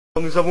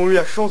Nous avons eu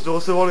la chance de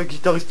recevoir le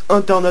guitariste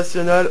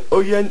international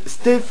Oyen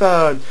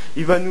Stéphane.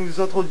 Il va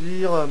nous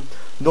introduire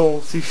dans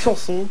ses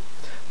chansons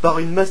par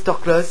une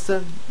masterclass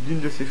d'une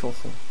de ses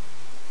chansons.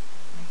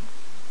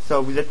 Ça,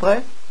 vous êtes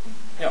prêts?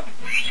 Yeah.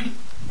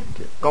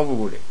 Okay. Quand vous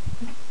voulez.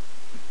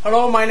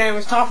 Hello, my name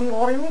is Sweppin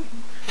Be+ing.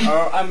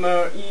 I'm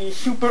a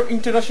super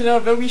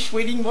international, very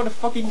Swedish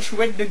motherfucking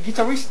Swedish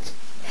guitarist,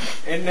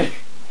 and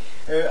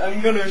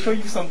I'm gonna show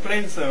you some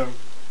plans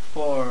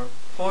for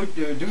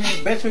doing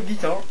better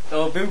guitar.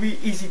 Very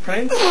easy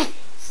plans.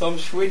 Some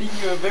Swedish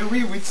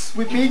very with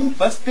sweeping,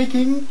 fast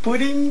picking,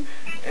 putting,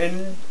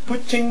 and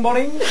putching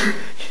bowling.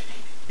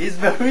 It's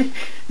very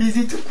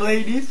easy to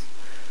play this.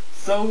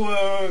 So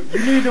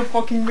you need a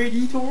fucking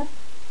guitar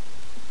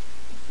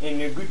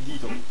and a good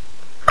guitar.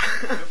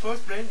 The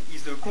first plan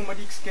is the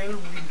chromatic scale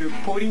with the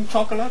pudding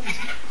chocolate.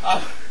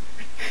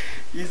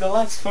 It's the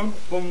last song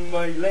from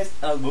my last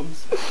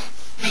albums.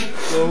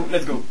 So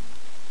let's go.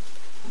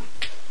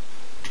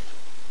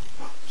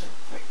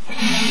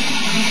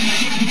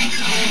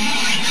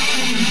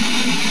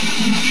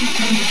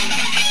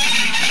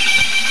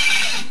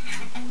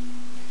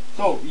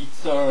 So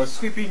it's a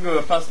sweeping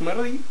fast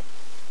melody.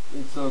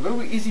 It's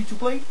very easy to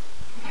play.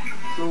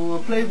 So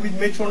play with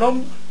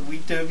metronome,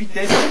 with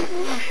vitesse.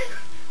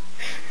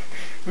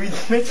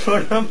 With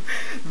metronome,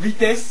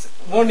 vitesse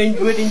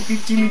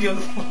 150 million.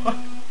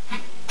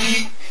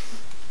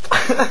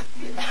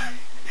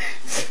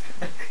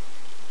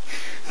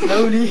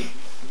 Slowly.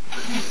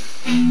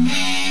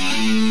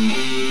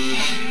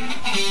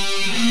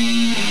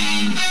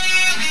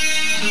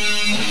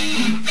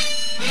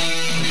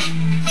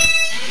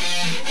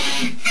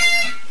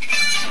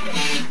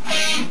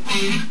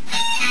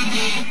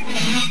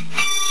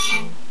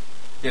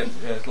 Yes,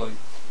 slowly.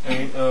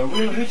 And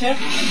real guitar.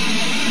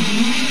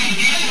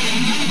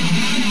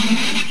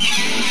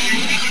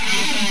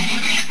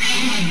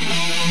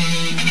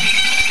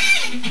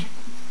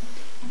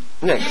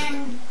 Next.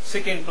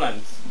 Second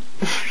plan.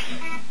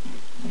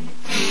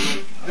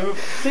 The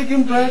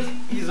second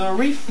plan is a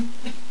riff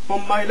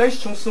from my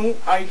last chanson,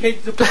 I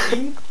Hate the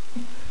Putching.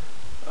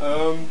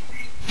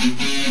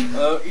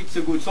 It's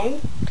a good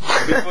song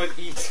because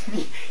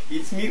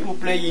it's me who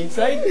play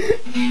inside.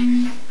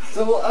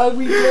 So I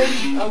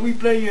will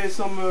play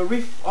some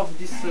riff of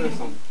this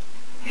song.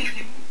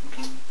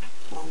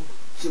 1,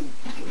 2, 3.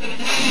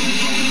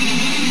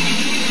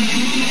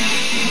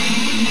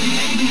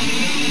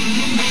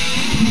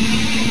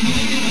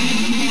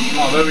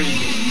 Oh, very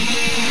easy.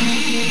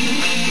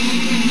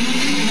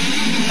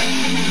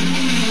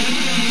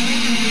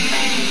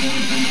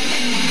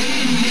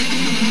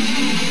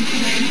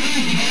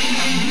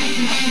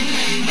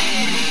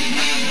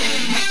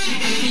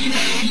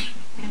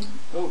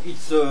 Oh,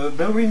 it's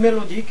very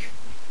melodic.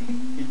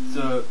 It's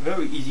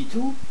very easy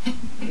too.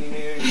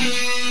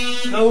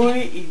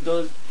 Slowly it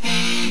does.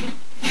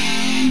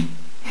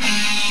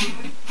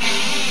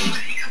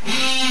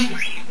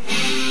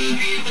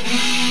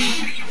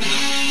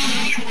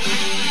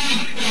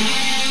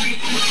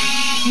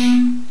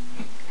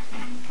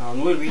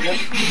 And we'll read that.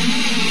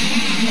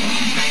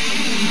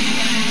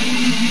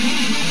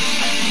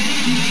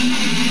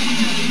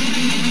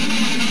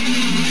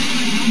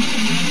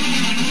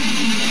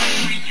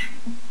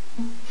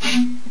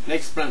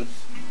 Next plan.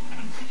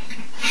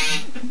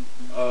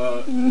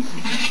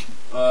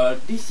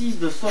 This is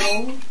the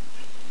solo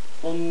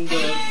on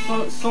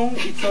the song.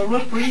 It's a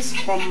reprise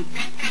from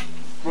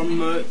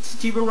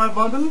Stevie Ray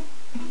Vaughan.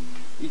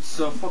 It's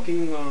a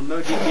fucking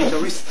magic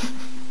guitarist.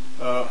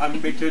 I'm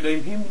better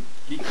than him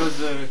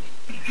because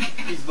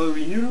he's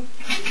very new.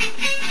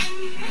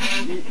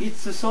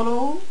 It's a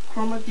solo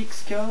chromatic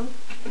scale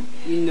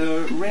in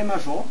Re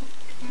major.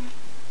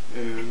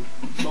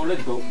 So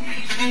let's go.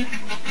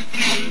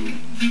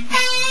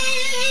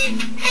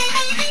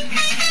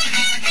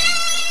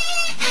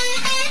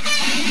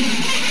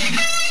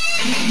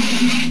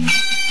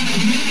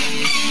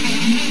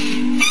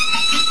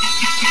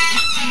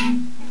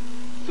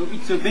 So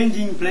it's a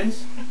bending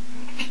plans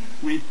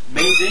with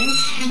bending,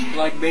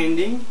 like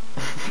bending.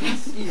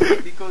 It's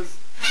easy because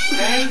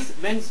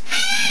bends,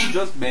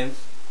 just bends,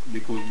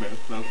 because bends.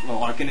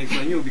 No, I can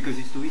explain you because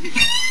it's too easy.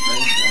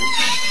 Bends.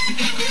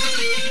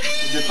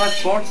 The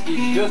first part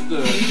is just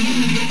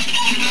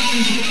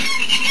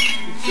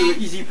it's an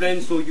easy plan,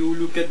 so you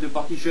look at the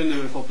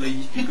partition for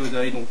playlist because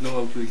I don't know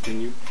how to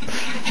explain you.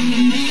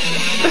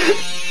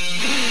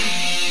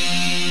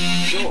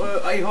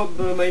 So I hope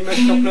my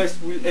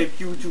masterclass will help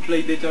you to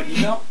play better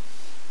guitar.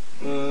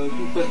 De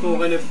toute façon,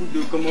 rien à foutre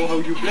de comment how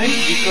you play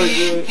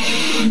because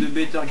I'm the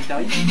better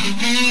guitarist.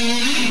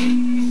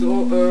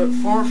 So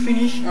for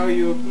finish,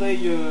 I play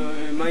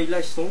my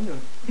last song,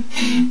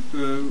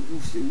 who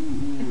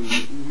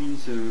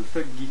means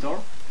fait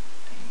guitar.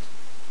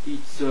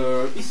 It's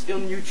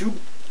on YouTube.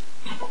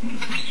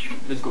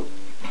 Let's go.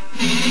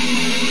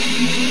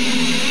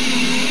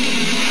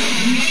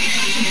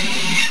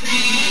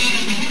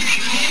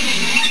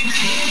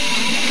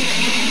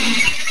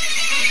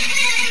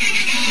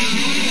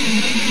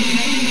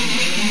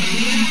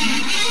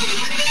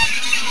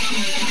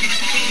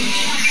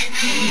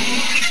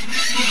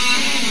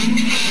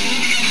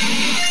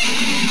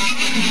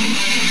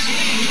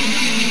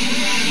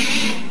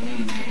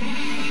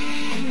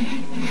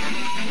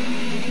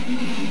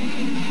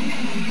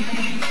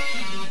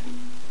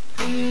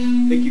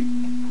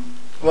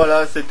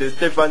 Voilà, c'était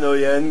Stéphane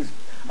Oyen.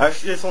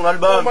 Achetez son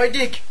album. Oh my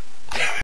dick.